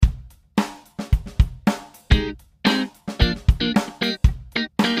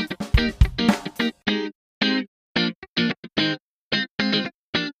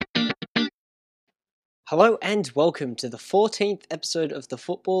Hello and welcome to the 14th episode of the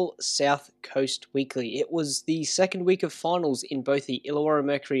Football South Coast Weekly. It was the second week of finals in both the Illawarra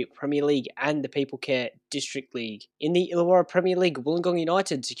Mercury Premier League and the People Care District League. In the Illawarra Premier League, Wollongong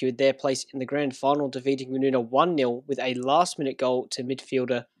United secured their place in the grand final, defeating Woonona 1-0 with a last-minute goal to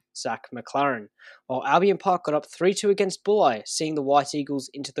midfielder Zach McLaren, while Albion Park got up 3-2 against Bulli, seeing the White Eagles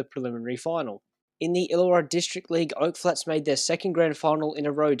into the preliminary final. In the Illawarra District League, Oak Flats made their second grand final in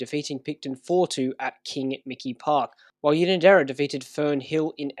a row, defeating Picton 4-2 at King Mickey Park, while Unanderra defeated Fern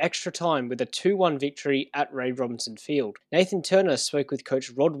Hill in extra time with a 2-1 victory at Ray Robinson Field. Nathan Turner spoke with coach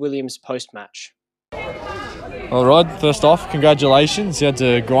Rod Williams post-match. Well, Rod, first off, congratulations. You had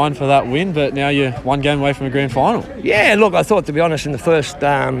to grind for that win, but now you're one game away from a grand final. Yeah, look, I thought, to be honest, in the first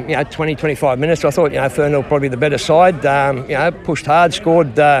 20, 25 minutes, I thought Fernhill probably the better side. Pushed hard,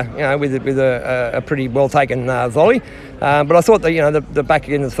 scored with a pretty well taken volley. But I thought that the back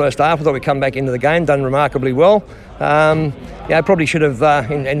end of the first half, I thought we'd come back into the game, done remarkably well. Probably should have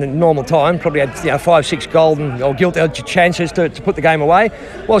in the normal time probably had 5-6 golden or gilt edge chances to put the game away.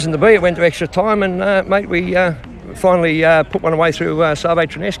 Wasn't to be. It went to extra time, and mate, we finally put one away through Save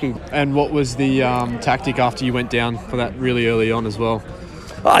Trineski. And what was the tactic after you went down for that really early on as well?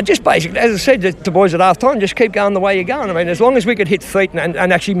 Just basically, as I said to the boys at half time, just keep going the way you're going. I mean, as long as we could hit feet and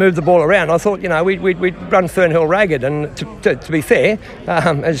actually move the ball around, I thought we'd run Fernhill ragged. And to be fair,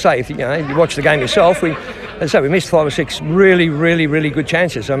 as I say, if you watch the game yourself, we missed 5 or 6 really, really, really good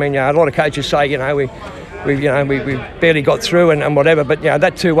chances. I mean, a lot of coaches say we barely got through and whatever, but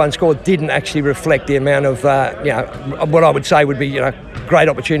that 2-1 score didn't actually reflect the amount of what I would say would be great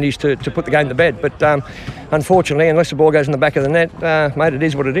opportunities to put the game to bed. But unfortunately, unless the ball goes in the back of the net, mate, it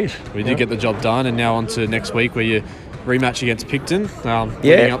is what it is. We did get the job done, and now on to next week where you rematch against Picton.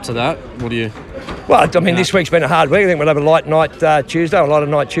 Leading up to that, what do you... Well, I mean, this week's been a hard week. I think we'll have a light night Tuesday, a lighter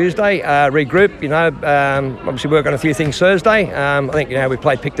night Tuesday, regroup, obviously work on a few things Thursday. I think, we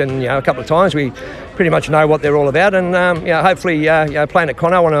played Picton, a couple of times. We pretty much know what they're all about, and, hopefully, playing at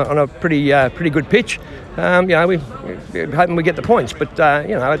Conno on a pretty good pitch, we're hoping we get the points. But, at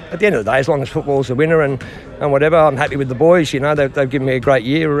the end of the day, as long as football's the winner and whatever, I'm happy with the boys. They've given me a great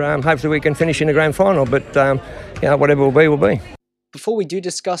year. Hopefully we can finish in the grand final, but, whatever will be. Before we do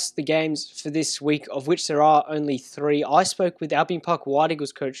discuss the games for this week, of which there are only 3, I spoke with Albion Park White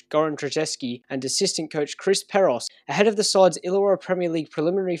Eagles coach Goran Trzeski and assistant coach Chris Peros ahead of the side's Illawarra Premier League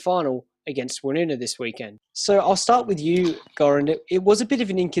preliminary final against Woonona this weekend. So I'll start with you, Goran. It was a bit of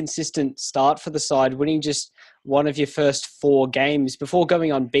an inconsistent start for the side, winning just one of your first 4 games before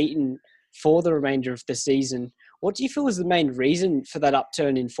going unbeaten for the remainder of the season. What do you feel was the main reason for that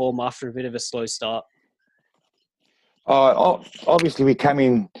upturn in form after a bit of a slow start? Obviously, we came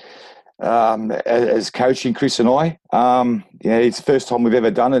in as coaching, Chris and I. It's the first time we've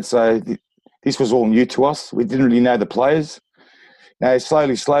ever done it, so this was all new to us. We didn't really know the players.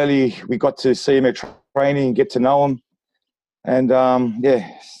 Slowly, we got to see them at training, get to know them. And,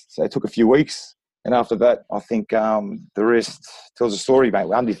 so it took a few weeks. And after that, I think the rest tells a story, mate.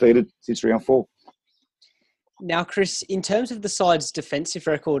 We're undefeated since round 4. Now, Chris, in terms of the side's defensive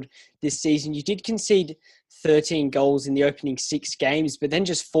record this season, you did concede 13 goals in the opening 6 games, but then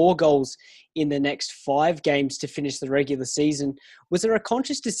just 4 goals in the next 5 games to finish the regular season. Was there a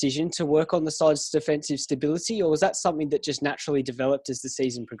conscious decision to work on the side's defensive stability, or was that something that just naturally developed as the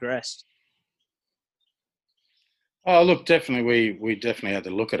season progressed? Oh, look, definitely, we definitely had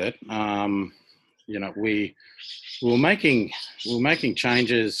to look at it. We were making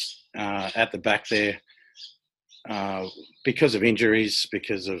changes at the back there. Because of injuries,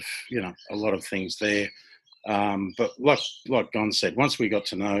 because of a lot of things there, but like Gon said, once we got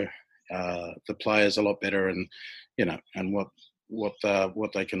to know the players a lot better, and and what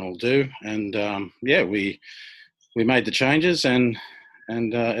they can all do, and we made the changes, and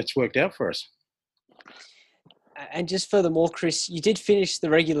it's worked out for us. And just furthermore, Chris, you did finish the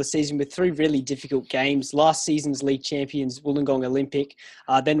regular season with 3 really difficult games. Last season's league champions, Wollongong Olympic,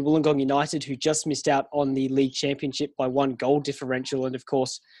 then Wollongong United, who just missed out on the league championship by 1 goal differential, and of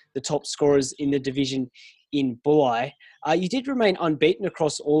course, the top scorers in the division in Bulli. You did remain unbeaten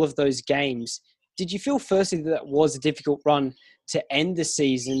across all of those games. Did you feel, firstly, that was a difficult run to end the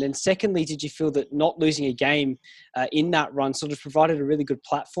season? And secondly, did you feel that not losing a game in that run sort of provided a really good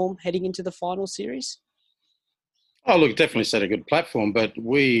platform heading into the final series? Oh, look, definitely set a good platform, but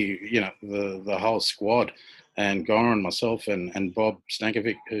we, the whole squad, and Goran, myself, and Bob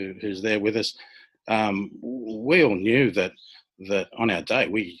Stankovic, who's there with us, we all knew that on our day,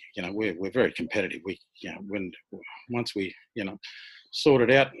 we're very competitive. Once we sorted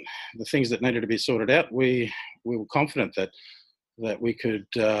out the things that needed to be sorted out, we were confident that we could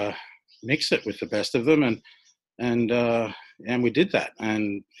mix it with the best of them, and we did that.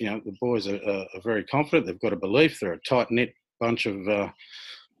 And the boys are very confident. They've got a belief. They're a tight knit bunch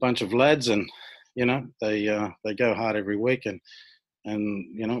of lads, and they go hard every week, and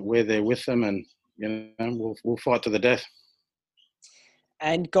we're there with them, and we'll fight to the death.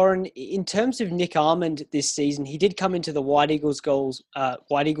 And Goran, in terms of Nick Armand this season, he did come into the White Eagles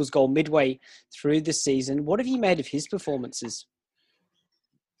goal midway through the season. What have you made of his performances?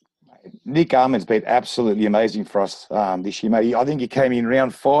 Nick Armand's been absolutely amazing for us this year, mate. I think he came in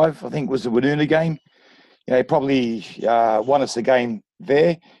round 5. I think it was the Woonona game. He probably won us a game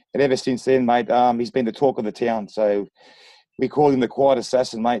there. And ever since then, mate, he's been the talk of the town. So we call him the quiet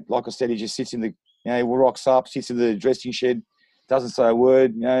assassin, mate. Like I said, he just sits in he rocks up, sits in the dressing shed, doesn't say a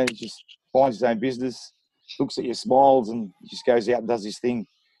word, he just finds his own business, looks at you, smiles, and just goes out and does his thing.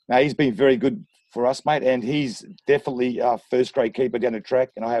 Now, he's been very good for us, mate, and he's definitely our first-grade keeper down the track,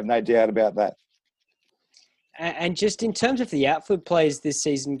 and I have no doubt about that. And just in terms of the outfield players this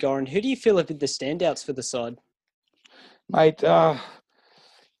season, Goran, who do you feel have been the standouts for the side? Mate, our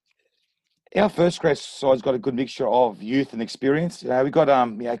first-grade side's got a good mixture of youth and experience. We've got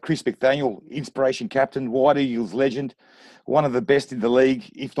Chris McDaniel, inspiration captain, White Eagles legend, one of the best in the league,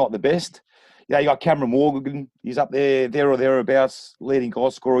 if not the best. You got Cameron Morgan. He's up there or thereabouts, leading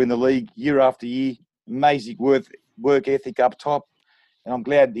goal scorer in the league year after year. Amazing work ethic up top. And I'm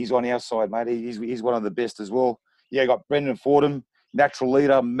glad he's on our side, mate. He's one of the best as well. You got Brendan Fordham, natural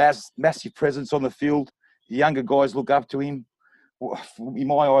leader, massive presence on the field. The younger guys look up to him. In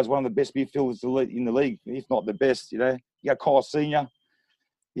my eyes, one of the best midfielders in the league, if not the best. You got Kyle Senior.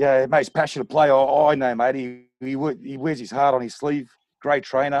 Yeah, most passionate player I know, mate. He wears his heart on his sleeve. Great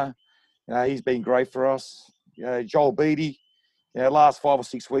trainer. He's been great for us. Joel Beattie. Last 5 or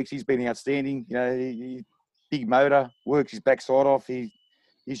 6 weeks, he's been outstanding. Big motor, works his backside off. He's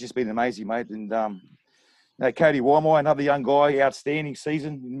just been amazing, mate. And Cody Waimai, another young guy, outstanding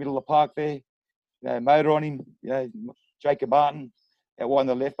season in the middle of the park there. Motor on him. Jacob Martin, out wide on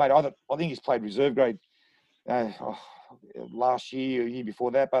the left, mate. I think he's played reserve grade last year or year before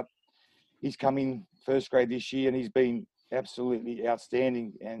that, but he's come in first grade this year and he's been absolutely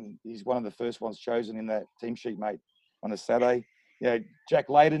outstanding, and he's one of the first ones chosen in that team sheet, mate, on a Saturday. Jack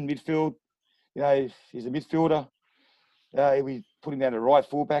Layden, midfield. He's a midfielder. We put him down to right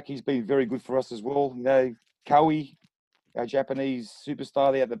fullback. He's been very good for us as well. Kowie, our Japanese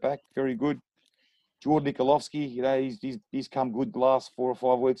superstar there at the back, very good. Jordan Nikolovsky, he's come good the last 4 or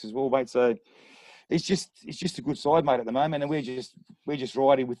 5 weeks as well, mate. So it's just a good side, mate, at the moment, and we're just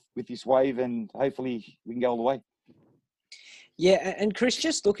riding with this wave, and hopefully we can go all the way. Yeah, and Chris,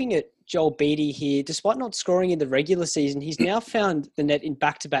 just looking at Joel Beattie here, despite not scoring in the regular season, he's now found the net in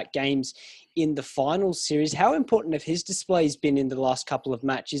back-to-back games in the finals series. How important have his displays been in the last couple of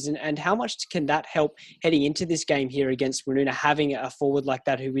matches, and how much can that help heading into this game here against Woonona, having a forward like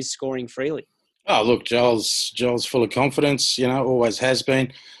that who is scoring freely? Oh, look, Joel's full of confidence, always has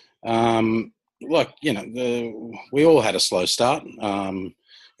been. We all had a slow start.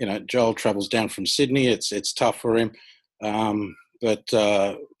 Joel travels down from Sydney. It's tough for him. But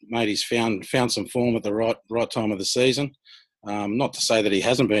mate, he's found some form at the right time of the season. Not to say that he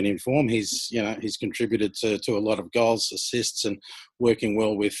hasn't been in form. He's contributed to a lot of goals, assists, and working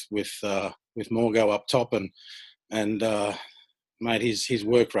well with Morgo up top. And mate, his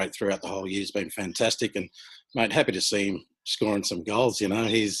work rate throughout the whole year has been fantastic. And mate, happy to see him scoring some goals.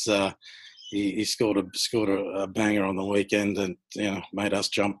 He scored a banger on the weekend, and made us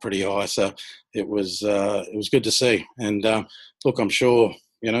jump pretty high. So it was good to see. And look, I'm sure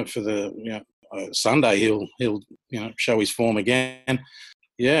for the Sunday he'll show his form again.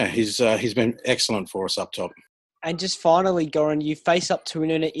 Yeah, he's been excellent for us up top. And just finally, Goran, you face up to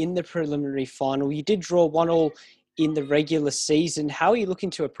Woonona in the preliminary final. You did draw 1-1 in the regular season. How are you looking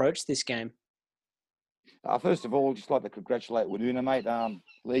to approach this game? First of all, just like to congratulate Woonona, mate.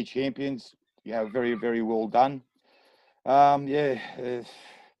 League champions. Very, very well done. They'll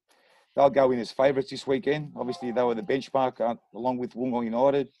go in as favourites this weekend. Obviously, they were the benchmark along with Wollongong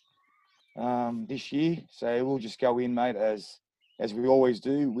United this year. So we'll just go in, mate, as we always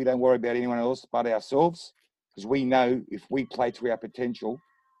do. We don't worry about anyone else but ourselves, because we know if we play to our potential,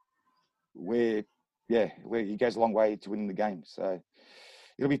 it goes a long way to winning the game. So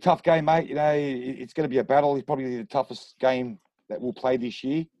it'll be a tough game, mate. It's going to be a battle. It's probably the toughest game that we'll play this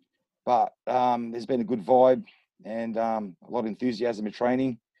year. But there's been a good vibe and a lot of enthusiasm in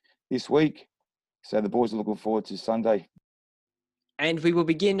training this week. So the boys are looking forward to Sunday. And we will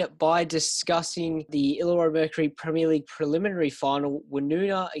begin by discussing the Illawarra Mercury Premier League preliminary final,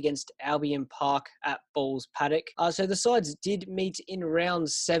 Woonona against Albion Park at Balls Paddock. So the sides did meet in round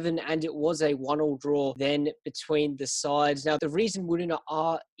 7, and it was a 1-1 draw then between the sides. Now, the reason Woonona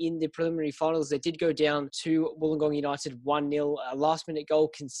are in the preliminary finals, they did go down to Wollongong United 1-0. A last-minute goal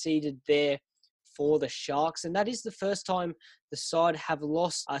conceded there for the Sharks, and that is the first time the side have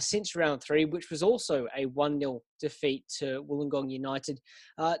lost since round 3, which was also a 1-0 defeat to Wollongong United.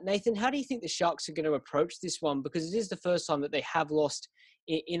 Nathan, how do you think the Sharks are going to approach this one? Because it is the first time that they have lost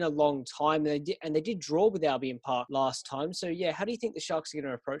in a long time, and they did draw with Albion Park last time. So, yeah, how do you think the Sharks are going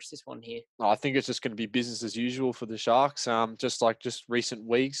to approach this one here? I think it's just going to be business as usual for the Sharks, just like recent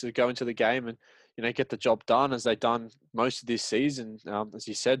weeks to go into the game and get the job done as they've done most of this season. As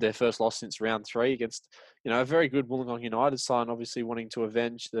you said, their first loss since round 3 against, a very good Wollongong United side, obviously wanting to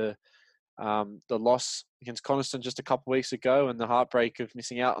avenge the loss against Coniston just a couple of weeks ago and the heartbreak of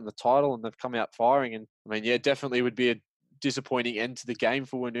missing out on the title, and they've come out firing. And definitely would be a disappointing end to the game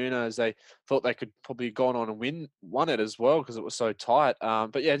for Woonona, as they thought they could probably have gone on and won it as well because it was so tight.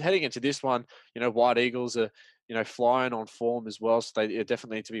 But yeah, heading into this one, White Eagles are flying on form as well, so they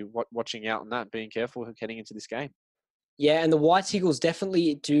definitely need to be watching out on that, being careful heading into this game. Yeah, and the White Eagles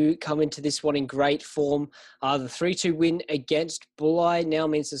definitely do come into this one in great form. The 3-2 win against Bulli now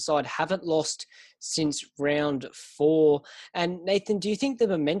means the side haven't lost since round 4. And Nathan, do you think the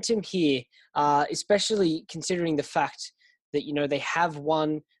momentum here, especially considering the fact that, they have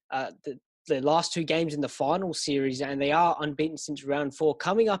won the last 2 games in the final series, and they are unbeaten since round 4,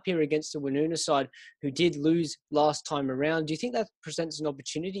 coming up here against the Woonona side who did lose last time around. Do you think that presents an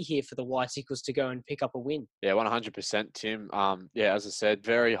opportunity here for the White Eagles to go and pick up a win? Yeah, 100%, Tim. As I said,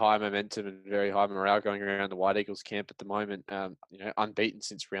 very high momentum and very high morale going around the White Eagles camp at the moment. Unbeaten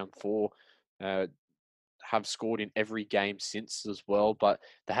since round 4. Have scored in every game since as well, but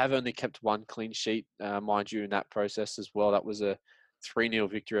they have only kept 1 clean sheet, mind you, in that process as well. That was a 3-0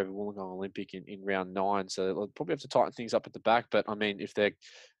 victory over Wollongong Olympic in round 9. So they'll probably have to tighten things up at the back. But if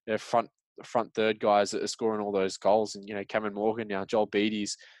their front third guys are scoring all those goals, and Cameron Morgan now, Joel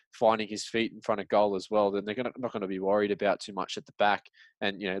Beattie's finding his feet in front of goal as well, then they're not going to be worried about too much at the back,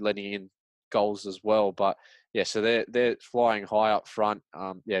 and letting in goals as well. But yeah, so they're flying high up front.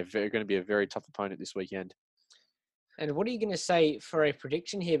 They're going to be a very tough opponent this weekend. And what are you going to say for a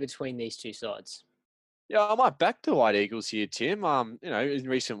prediction here between these two sides? Yeah, I might back the White Eagles here, Tim. In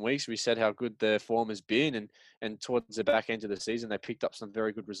recent weeks we said how good their form has been, and towards the back end of the season they picked up some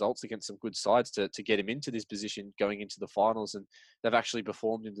very good results against some good sides to get him into this position going into the finals, and they've actually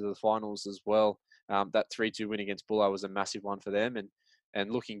performed into the finals as well. That 3-2 win against Bulli was a massive one for them,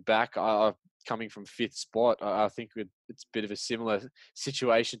 and looking back, coming from 5th spot, I think it's a bit of a similar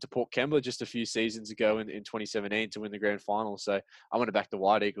situation to Port Kembla just a few seasons ago in 2017 to win the grand final. So I want to back the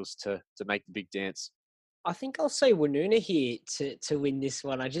White Eagles to make the big dance. I think I'll say Woonona here to win this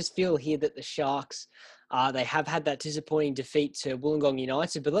one. I just feel here that the Sharks, they have had that disappointing defeat to Wollongong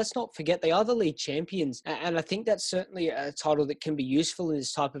United, but let's not forget they are the league champions. And I think that's certainly a title that can be useful in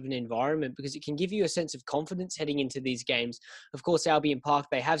this type of an environment because it can give you a sense of confidence heading into these games. Of course, Albion Park,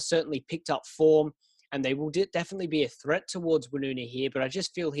 they have certainly picked up form, and they will definitely be a threat towards Woonona here, but I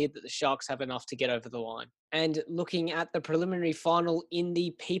just feel here that the Sharks have enough to get over the line. And looking at the preliminary final in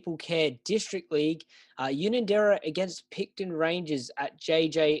the People Care District League, Unanderra against Picton Rangers at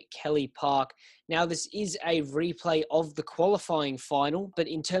JJ Kelly Park. Now, this is a replay of the qualifying final, but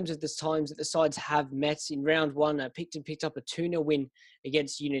in terms of the times that the sides have met, in round 1, Picton picked up a 2-0 win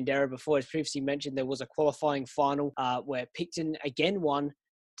against Unanderra. Before, as previously mentioned, there was a qualifying final where Picton again won,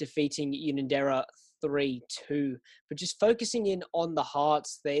 defeating Unanderra 3-2. But just focusing in on the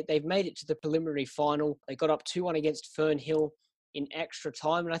Hearts, they've made it to the preliminary final. They got up 2-1 against Fernhill in extra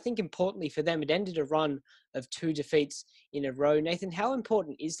time. And I think importantly for them, it ended a run of 2 defeats in a row. Nathan, how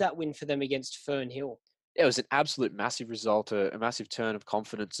important is that win for them against Fernhill? Yeah, it was an absolute massive result, a massive turn of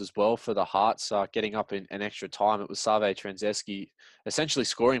confidence as well for the Hearts, getting up in an extra time. It was Save Transeski essentially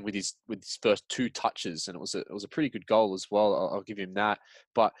scoring with his first 2 touches, and it was a pretty good goal as well. I'll give him that.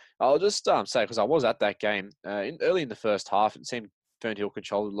 But I'll just say, because I was at that game, early in the first half, it seemed Fernhill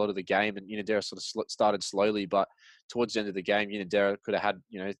controlled a lot of the game, and Unanderra sort of started slowly, but towards the end of the game, Unanderra could have had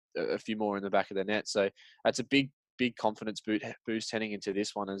a few more in the back of the net. So that's a big confidence boost heading into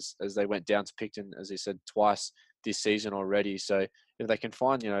this one as they went down to Picton, as I said, twice this season already. So if they can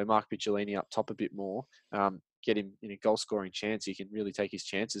find, Mark Picciolini up top a bit more, get him in a goal scoring chance, he can really take his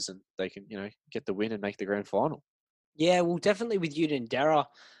chances and they can, get the win and make the grand final. Yeah, well, definitely with Unanderra.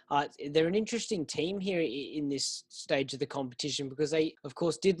 They're an interesting team here in this stage of the competition because they, of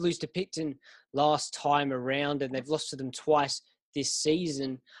course, did lose to Picton last time around and they've lost to them twice this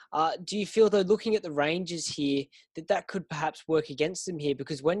season. Do you feel, though, looking at the Rangers here, that could perhaps work against them here?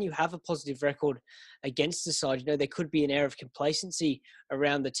 Because when you have a positive record against the side, there could be an air of complacency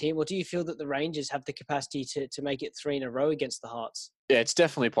around the team. Or do you feel that the Rangers have the capacity to make it 3 in a row against the Hearts? Yeah, it's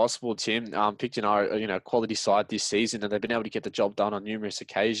definitely possible, Tim. Picton are, quality side this season, and they've been able to get the job done on numerous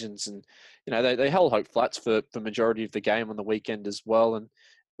occasions. And, they held Hope Flats for the majority of the game on the weekend as well. And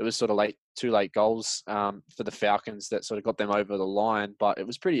it was sort of two late goals for the Falcons that sort of got them over the line. But it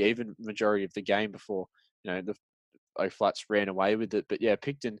was pretty even majority of the game before, the Hope Flats ran away with it. But yeah,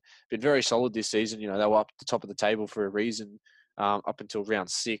 Picton been very solid this season. They were up at the top of the table for a reason up until round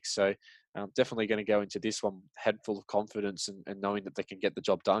 6. So definitely going to go into this one head full of confidence and knowing that they can get the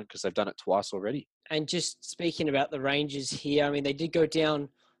job done because they've done it twice already. And just speaking about the Rangers here, I mean, they did go down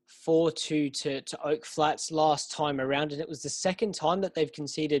 4-2 to Oak Flats last time around, and it was the second time that they've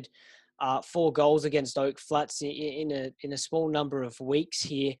conceded 4 goals against Oak Flats in a small number of weeks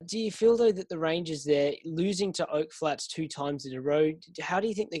here. Do you feel, though, that the Rangers, they're losing to Oak Flats 2 times in a row? How do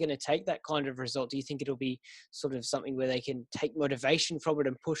you think they're going to take that kind of result? Do you think it'll be sort of something where they can take motivation from it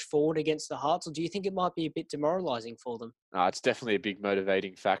and push forward against the Hearts, or do you think it might be a bit demoralising for them? It's definitely a big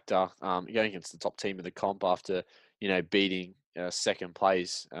motivating factor. Going against the top team of the comp after, beating second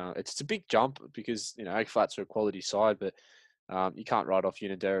place. It's a big jump because, Oak Flats are a quality side, but you can't write off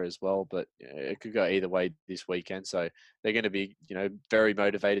Unanderra as well, but it could go either way this weekend. So they're going to be, very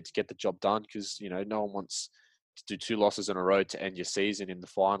motivated to get the job done because, no one wants to do 2 losses in a row to end your season in the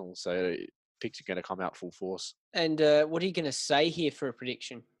final. So picks are going to come out full force. And what are you going to say here for a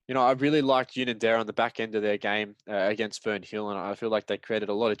prediction? I really liked Unanderra on the back end of their game against Fern Hill, and I feel like they created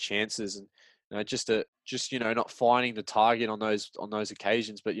a lot of chances and just not finding the target on those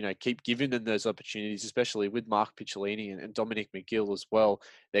occasions, but keep giving them those opportunities, especially with Mark Picciolini and Dominic McGill as well.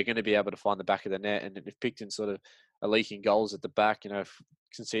 They're going to be able to find the back of the net, and if Picton sort of are leaking goals at the back,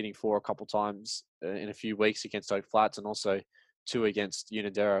 conceding 4 a couple times in a few weeks against Oak Flats, and also 2 against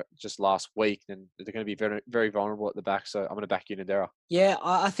Unanderra just last week, then they're going to be very, very vulnerable at the back. So I'm going to back Unanderra. Yeah,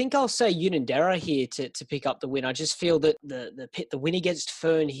 I think I'll say Unanderra here to pick up the win. I just feel that the win against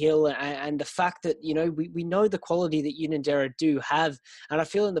Fern Hill and the fact that, we know the quality that Unanderra do have. And I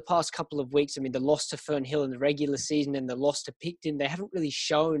feel in the past couple of weeks, I mean, the loss to Fern Hill in the regular season and the loss to Picton, they haven't really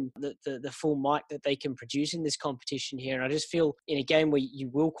shown the full might that they can produce in this competition here. And I just feel in a game where you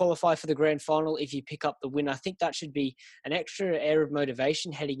will qualify for the grand final, if you pick up the win, I think that should be an extra air of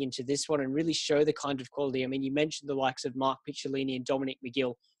motivation heading into this one and really show the kind of quality. I mean, you mentioned the likes of Mark Picciolini and Dominic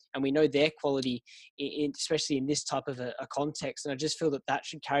McGill, and we know their quality, especially in this type of a context. And I just feel that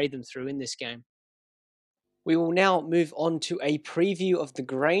should carry them through in this game. We will now move on to a preview of the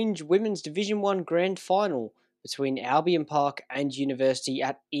Grange Women's Division 1 Grand Final between Albion Park and University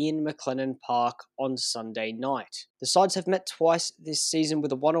at Ian McLennan Park on Sunday night. The sides have met twice this season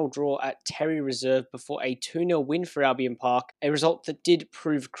with a 1-1 draw at Terry Reserve before a 2-0 win for Albion Park, a result that did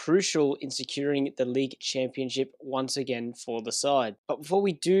prove crucial in securing the league championship once again for the side. But before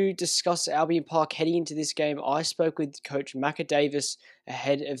we do discuss Albion Park heading into this game, I spoke with Coach Macca Davis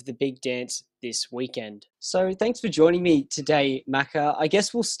ahead of the big dance this weekend. So thanks for joining me today, Macca. I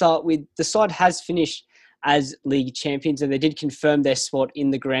guess we'll start with the side has finished as league champions, and they did confirm their spot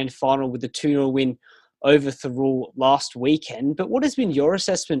in the grand final with the 2-0 win over Thirroul last weekend. But what has been your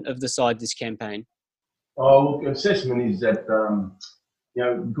assessment of the side this campaign? Oh, look, assessment is that,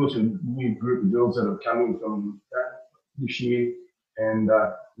 because of new group of girls that have come in from this year and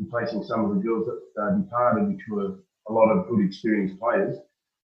replacing some of the girls that departed, which were a lot of good experienced players,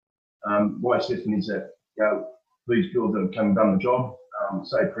 my assessment is that, these girls that have come and done the job,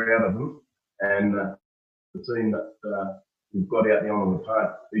 so proud of them, and the team that we've got out there on the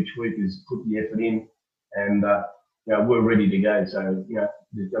park each week has put the effort in, and we're ready to go. So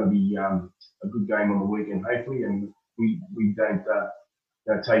there's going to be a good game on the weekend, hopefully, and we don't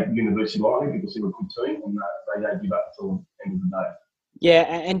take University lightly because they're a good team and they don't give up until the end of the day. Yeah,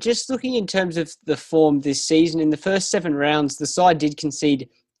 and just looking in terms of the form this season, in the first 7 rounds, the side did concede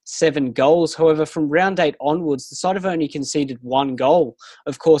 7 goals. However, from round 8 onwards, the side have only conceded 1 goal,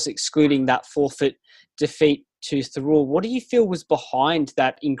 of course, excluding that forfeit defeat to Thirroul. What do you feel was behind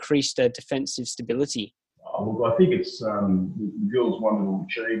that increased defensive stability? Look, I think it's the girls wanted to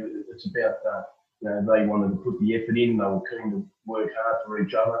achieve. It's about, they wanted to put the effort in. They were keen to work hard for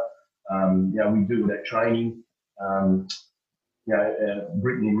each other. We do that training.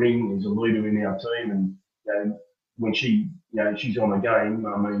 Brittany Ring is a leader in our team, and when she's on the game,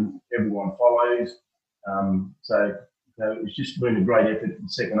 I mean, everyone follows. It's just been a great effort in the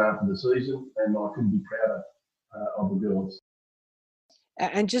second half of the season, and I couldn't be prouder of the girls.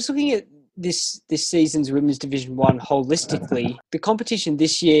 And just looking at this season's Women's Division 1 holistically, the competition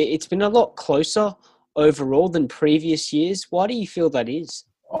this year, it's been a lot closer overall than previous years. Why do you feel that is?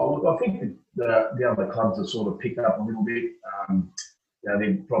 Oh, look, I think that the other clubs have sort of picked up a little bit.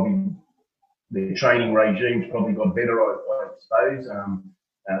 They've probably, the training regime's probably got better, I suppose.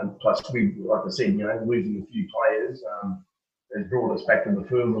 Plus, like I said, losing a few players has brought us back to the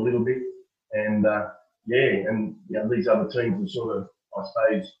field a little bit. And these other teams have sort of, I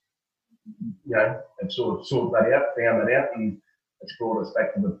suppose, have sort of sorted that out, found that out, and it's brought us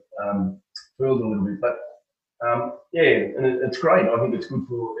back to the field a little bit. But and it's great. I think it's good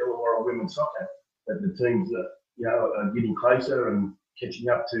for Illawarra women's soccer that the teams that are getting closer and catching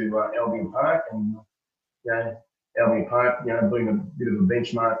up to Albion Park, and Albion Park, being a bit of a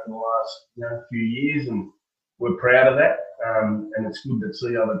benchmark for the last few years, and we're proud of that. And it's good to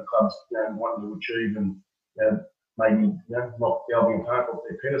see other clubs wanting to achieve and maybe knock Albion Park off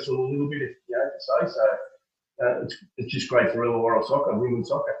their pedestal a little bit, if to say. So it's just great for Illawarra soccer, women's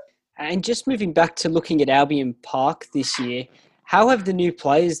soccer. And just moving back to looking at Albion Park this year, how have the new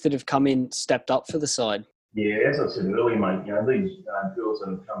players that have come in stepped up for the side? Yeah, as I said earlier, mate, these girls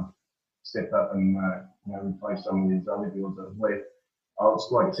that have stepped up and replaced some of these other girls that have left.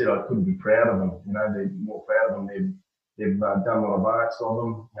 Like I said, I couldn't be proud of them. They're more proud of them. They've done what I've asked of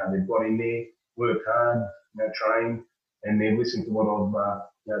them. They've got in there, worked hard, trained, and they've listened to what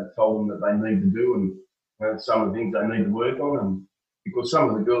I've told them that they need to do, and some of the things they need to work on. And because some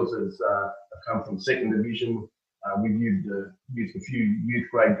of the girls have come from second division, we've used a few youth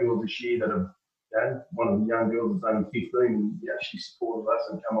grade girls this year that have, one of the young girls is only 15, and she supported us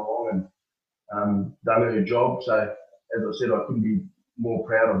and come along and done her job. So, as I said, I couldn't be more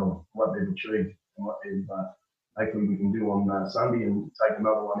proud of them, what they've achieved and what they've hopefully we can do on Sunday and take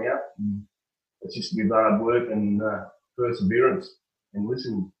another one out. And it's just with hard work and perseverance and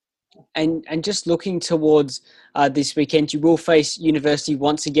listening. And just looking towards this weekend, you will face University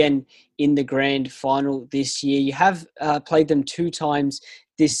once again in the grand final this year. You have played them 2 times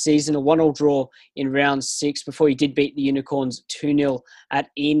this season, a 1-1 draw in round 6 before you did beat the Unicorns 2-0 at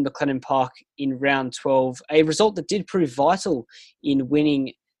Ian McLennan Park in round 12, a result that did prove vital in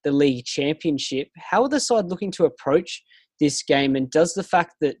winning the league championship. How are the side looking to approach this game, and does the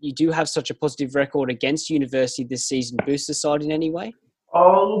fact that you do have such a positive record against University this season boost the side in any way?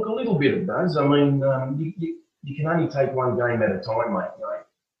 Oh, look, a little bit it does. I mean, you can only take one game at a time, mate.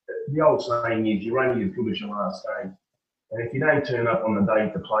 The old saying is you're only as good as your last game. And if you don't turn up on the day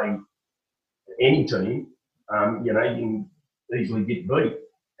to play any team, you can easily get beat.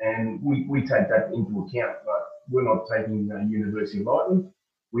 And we take that into account. But we're not taking University lightly.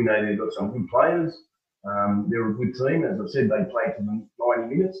 We know they've got some good players. They're a good team. As I said, they play for the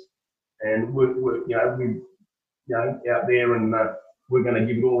 90 minutes. And we're out there and we're going to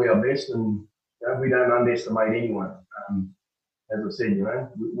give it all our best, and we don't underestimate anyone. As I said,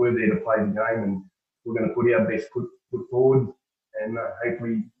 we're there to play the game, and we're going to put our best foot forward and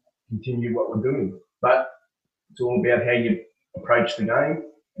hopefully continue what we're doing. But it's all about how you approach the game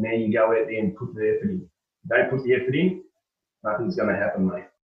and how you go out there and put the effort in. Don't put the effort in, nothing's going to happen, mate.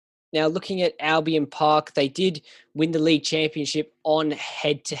 Now, looking at Albion Park, they did win the league championship on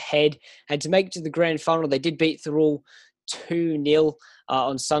head-to-head, and to make it to the grand final, they did beat Thirroul 2-0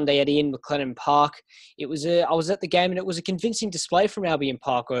 on Sunday at Ian McLennan Park. I was at the game, and it was a convincing display from Albion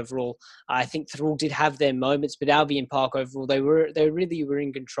Park overall. I think Thirroul did have their moments, but Albion Park overall, they really were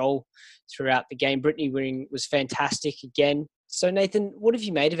in control throughout the game. Brittany Ring was fantastic again. So, Nathan, what have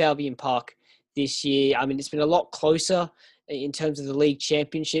you made of Albion Park this year? I mean, it's been a lot closer in terms of the league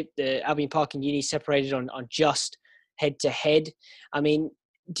championship. The Albion Park and Uni separated on just head-to-head. I mean,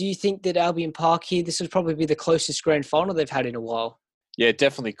 do you think that Albion Park here, this would probably be the closest grand final they've had in a while? Yeah, it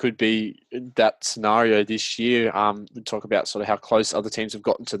definitely could be that scenario this year. We talk about sort of how close other teams have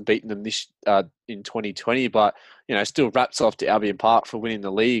gotten to beating them this in 2020, but still wraps off to Albion Park for winning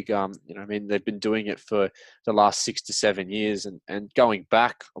the league. They've been doing it for the last 6 to 7 years, and going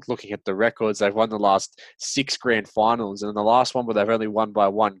back, looking at the records, they've won the last 6 grand finals, and the last one where they've only won by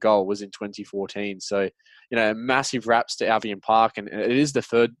 1 goal was in 2014. So, massive raps to Albion Park, and it is the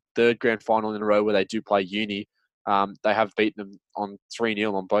third grand final in a row where they do play Uni. They have beaten them on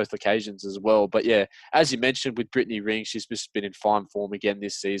 3-0 on both occasions as well. But yeah, as you mentioned with Brittany Ring, she's just been in fine form again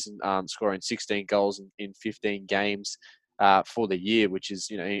this season, scoring 16 goals in 15 games for the year, which is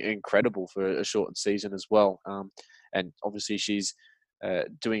incredible for a shortened season as well. And obviously she's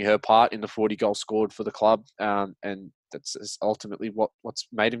doing her part in the 40 goals scored for the club, and that's ultimately what's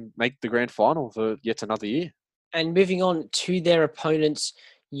made him make the grand final for yet another year. And moving on to their opponents,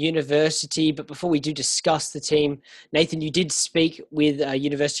 University. But before we do discuss the team, Nathan, you did speak with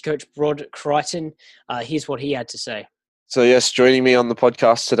University coach Rod Crichton. Here's what he had to say. So yes, joining me on the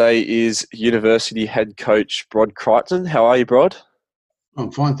podcast today is University head coach Rod Crichton. How are you, Rod?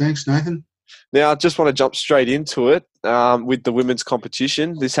 I'm fine, thanks, Nathan. Now, I just want to jump straight into it with the women's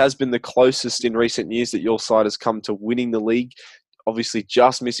competition. This has been the closest in recent years that your side has come to winning the league. Obviously,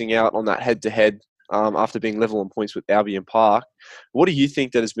 just missing out on that head-to-head after being level on points with Albion Park. What do you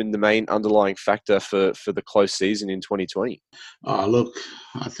think that has been the main underlying factor for the close season in 2020? Look,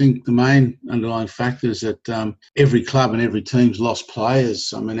 I think the main underlying factor is that every club and every team's lost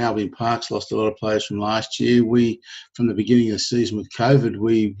players. I mean, Albion Park's lost a lot of players from last year. From the beginning of the season with COVID,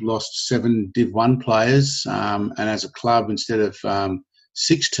 we lost 7 Div 1 players. And as a club, instead of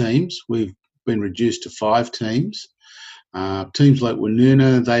 6 teams, we've been reduced to 5 teams. Teams like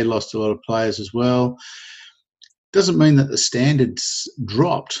Woonona, they lost a lot of players as well. Doesn't mean that the standards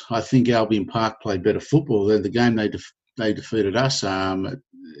dropped. I think Albion Park played better football. The game they defeated us at 2-0.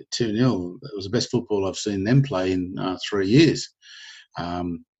 It was the best football I've seen them play in 3 years.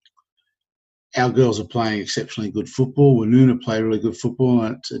 Our girls are playing exceptionally good football. Woonona play really good football.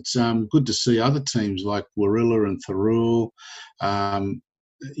 And it's good to see other teams like Warilla and Thurrool,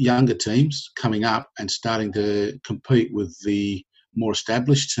 younger teams coming up and starting to compete with the more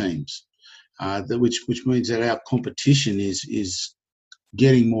established teams, which means that our competition is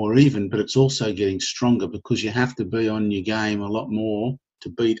getting more even, but it's also getting stronger because you have to be on your game a lot more to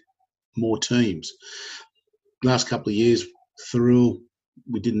beat more teams. Last couple of years, Thurrool,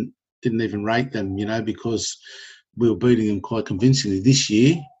 we didn't even rate them, because we were beating them quite convincingly. This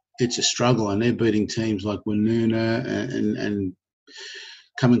year, it's a struggle, and they're beating teams like Woonona and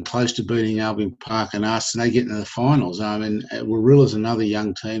coming close to beating Albion Park and us, and they get into the finals. I mean, Warilla's another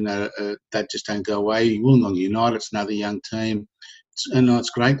young team that just don't go away. Wollongong United's another young team, and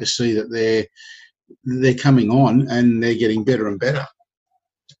it's great to see that they're coming on and they're getting better and better.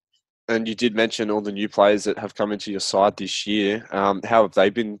 And you did mention all the new players that have come into your side this year. How have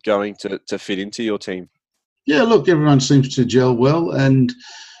they been going to fit into your team? Yeah, look, everyone seems to gel well, and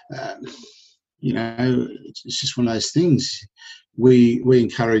it's just one of those things. We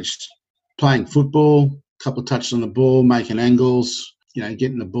encouraged playing football, a couple of touches on the ball, making angles,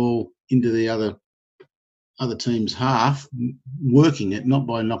 getting the ball into the other team's half, working it, not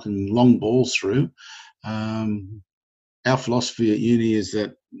by knocking long balls through. Our philosophy at uni is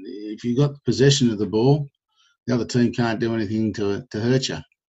that if you've got possession of the ball, the other team can't do anything to hurt you.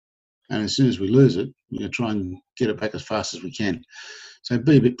 And as soon as we lose it, try and get it back as fast as we can. So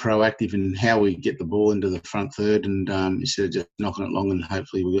be a bit proactive in how we get the ball into the front third, and instead of just knocking it long, and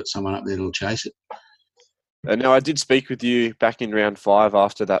hopefully we've got someone up there that'll chase it. And now I did speak with you back in round 5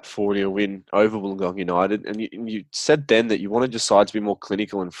 after that 4-0 win over Wollongong United, and you said then that you wanted your side to be more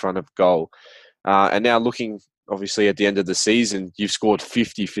clinical in front of goal. And now looking, obviously, at the end of the season, you've scored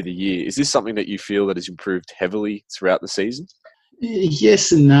 50 for the year. Is this something that you feel that has improved heavily throughout the season?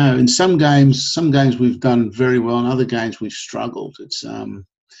 Yes and no. In some games we've done very well. In other games we've struggled.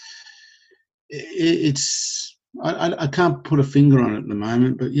 I can't put a finger on it at the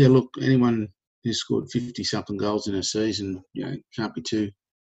moment. But yeah, look, anyone who's scored 50-something goals in a season, can't be too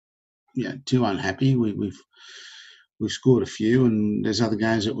unhappy. We've scored a few, and there's other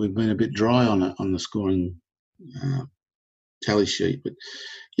games that we've been a bit dry on the scoring tally sheet. But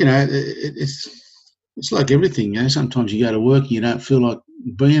it's like everything, sometimes you go to work and you don't feel like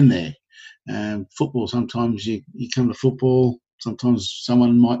being there. Football, sometimes you come to football, sometimes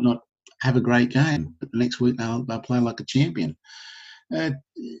someone might not have a great game, but the next week they'll play like a champion.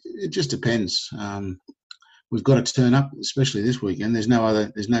 It just depends. We've got to turn up, especially this weekend. There's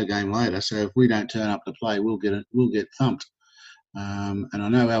no game later, so if we don't turn up to play, we'll get thumped. And I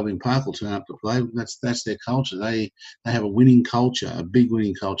know Albion Park will turn up to play. That's their culture. They have a winning culture, a big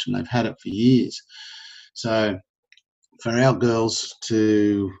winning culture, and they've had it for years. So for our girls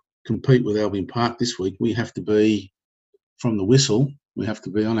to compete with Albion Park this week, we have to be from the whistle. We have to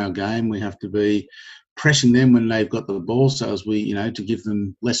be on our game. We have to be pressing them when they've got the ball, so as we, to give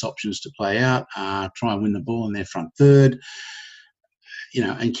them less options to play out, try and win the ball in their front third,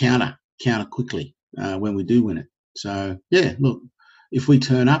 and counter quickly when we do win it. So, yeah, look, if we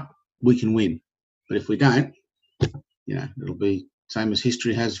turn up, we can win. But if we don't, it'll be same as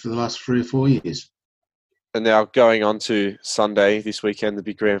history has for the last 3 or 4 years. And now going on to Sunday this weekend, the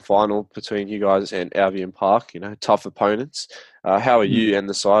big grand final between you guys and Albion Park, tough opponents. How are you and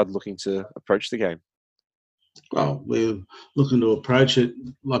the side looking to approach the game? Well, we're looking to approach it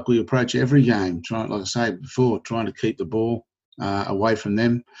like we approach every game, like I say before, trying to keep the ball away from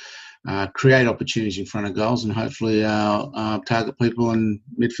them. create opportunities in front of goals, and hopefully our target people and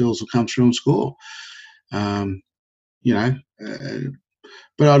midfielders will come through and score. You know,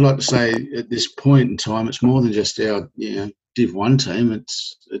 but I'd like to say at this point in time, it's more than just our Div 1 team.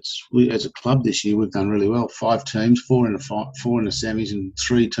 We as a club this year, we've done really well. 5 teams, 4 in the semis, and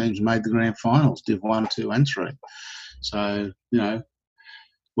 3 teams made the grand finals, Div 1, 2 and 3. So,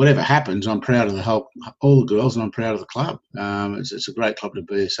 whatever happens, I'm proud of all the girls, and I'm proud of the club. It's a great club to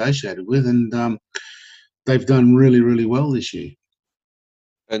be associated with, and they've done really, really well this year.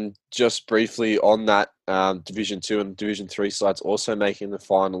 And just briefly on that, Division 2 and Division 3 sides also making the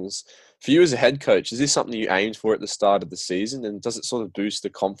finals. For you as a head coach, is this something you aimed for at the start of the season? And does it sort of boost the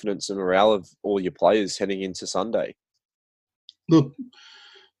confidence and morale of all your players heading into Sunday? Look,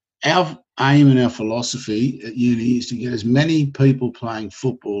 our aim and our philosophy at uni is to get as many people playing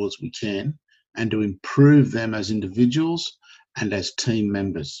football as we can and to improve them as individuals and as team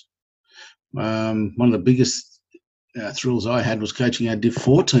members. One of the biggest thrills I had was coaching our Div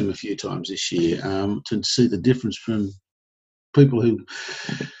 4 team a few times this year, to see the difference from people who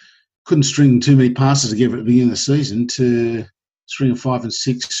couldn't string too many passes together at the beginning of the season to stringing 5 and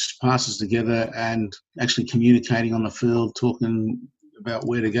 6 passes together and actually communicating on the field, talking about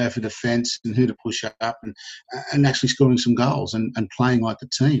where to go for defence and who to push up, and actually scoring some goals and playing like a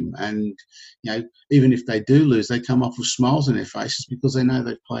team. And even if they do lose, they come off with smiles on their faces because they know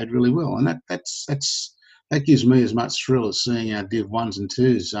they've played really well. And that gives me as much thrill as seeing our Div 1s and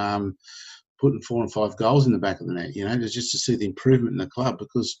 2s putting 4 and 5 goals in the back of the net, just to see the improvement in the club.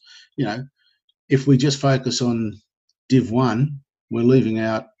 Because, if we just focus on Div 1, we're leaving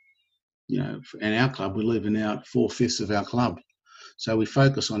out, in our club, we're leaving out 4/5 of our club. So we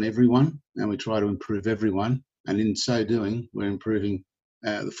focus on everyone and we try to improve everyone. And in so doing, we're improving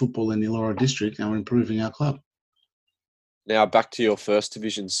the football in the Illawarra district, and we're improving our club. Now, back to your first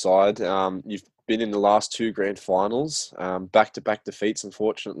division side. You've been in the last 2 grand finals, back-to-back defeats,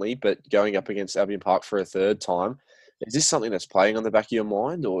 unfortunately, but going up against Albion Park for a 3rd time. Is this something that's playing on the back of your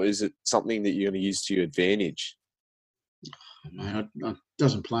mind, or is it something that you're going to use to your advantage? Mate, it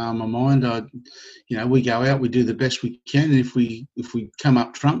doesn't play on my mind. We go out, we do the best we can. And if we come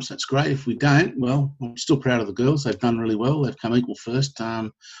up trumps, that's great. If we don't, well, I'm still proud of the girls. They've done really well. They've come equal first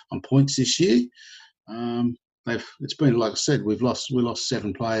on points this year. It's been, like I said, we lost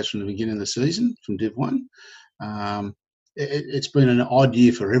 7 players from the beginning of the season from Div 1. It's been an odd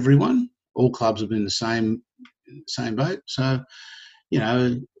year for everyone. All clubs have been the same boat. So,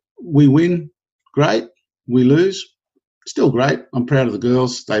 we win, great. We lose, still great. I'm proud of the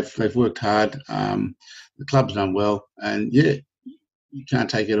girls. They've worked hard. The club's done well, and you can't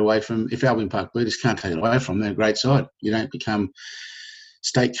take it away from. If Albion Park beat us, can't take it away from them. They're a great side. You don't become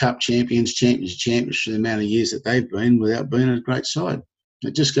State Cup champions for the amount of years that they've been without being a great side.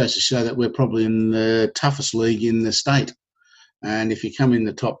 It just goes to show that we're probably in the toughest league in the state. And if you come in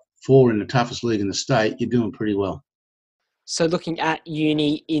the top 4 in the toughest league in the state, you're doing pretty well. So looking at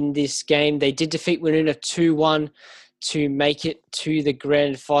Uni in this game, they did defeat Woonona 2-1 to make it to the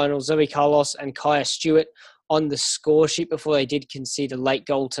grand final. Zoe Carlos and Kaya Stewart on the score sheet before they did concede a late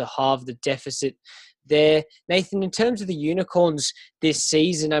goal to halve the deficit there. Nathan, in terms of the Unicorns this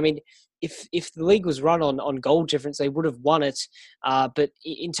season, I mean, if the league was run on goal difference, they would have won it. But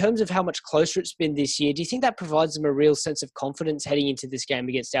in terms of how much closer it's been this year, do you think that provides them a real sense of confidence heading into this game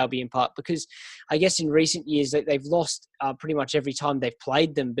against Albion Park? Because I guess in recent years they've lost pretty much every time they've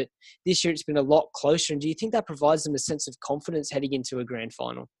played them, but this year it's been a lot closer. And do you think that provides them a sense of confidence heading into a grand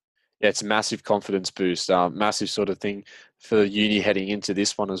final? Yeah, it's a massive confidence boost, massive sort of thing for Uni heading into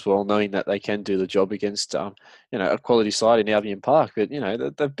this one as well, knowing that they can do the job against, a quality side in Albion Park. But,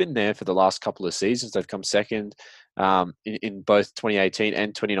 they've been there for the last couple of seasons. They've come second in both 2018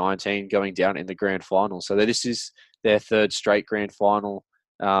 and 2019, going down in the grand final. So this is their 3rd straight grand final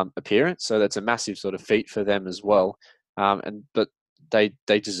appearance. So that's a massive sort of feat for them as well. But they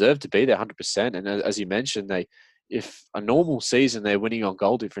deserve to be there 100%. And as you mentioned, if a normal season they're winning on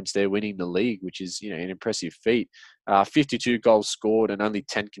goal difference, they're winning the league, which is an impressive feat. 52 goals scored and only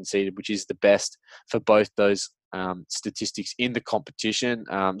 10 conceded, which is the best for both those statistics in the competition.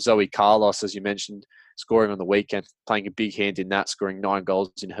 Zoe Carlos, as you mentioned, scoring on the weekend, playing a big hand in that, scoring 9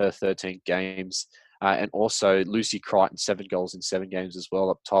 goals in her 13 games. And also Lucy Crichton, 7 goals in 7 games as well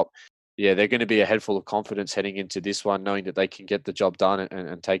up top. Yeah, they're going to be a head full of confidence heading into this one, knowing that they can get the job done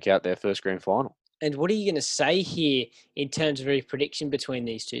and take out their first grand final. And what are you going to say here in terms of a prediction between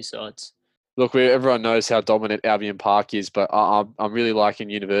these two sides? Look, everyone knows how dominant Albion Park is, but I'm really liking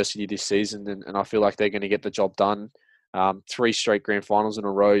University this season, and I feel like they're going to get the job done. 3 straight grand finals in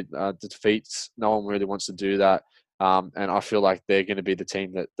a row, defeats. No one really wants to do that. And I feel like they're going to be the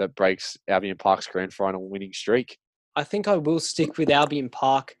team that breaks Albion Park's grand final winning streak. I think I will stick with Albion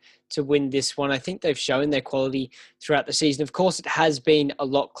Park to win this one. I think they've shown their quality throughout the season. Of course, it has been a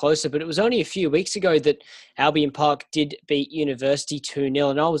lot closer, but it was only a few weeks ago that Albion Park did beat University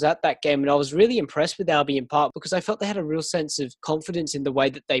 2-0, and I was at that game, and I was really impressed with Albion Park because I felt they had a real sense of confidence in the way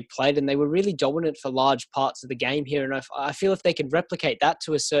that they played, and they were really dominant for large parts of the game here, and I feel if they can replicate that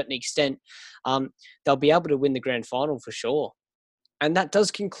to a certain extent, they'll be able to win the grand final for sure. And that does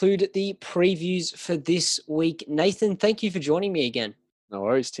conclude the previews for this week. Nathan, thank you for joining me again. No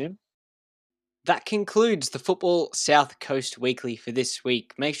worries, Tim. That concludes the Football South Coast Weekly for this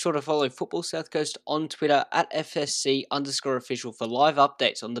week. Make sure to follow Football South Coast on Twitter at FSC_official for live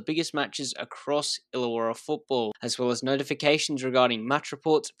updates on the biggest matches across Illawarra football, as well as notifications regarding match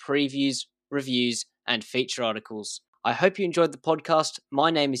reports, previews, reviews, and feature articles. I hope you enjoyed the podcast.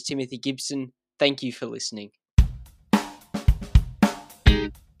 My name is Timothy Gibson. Thank you for listening.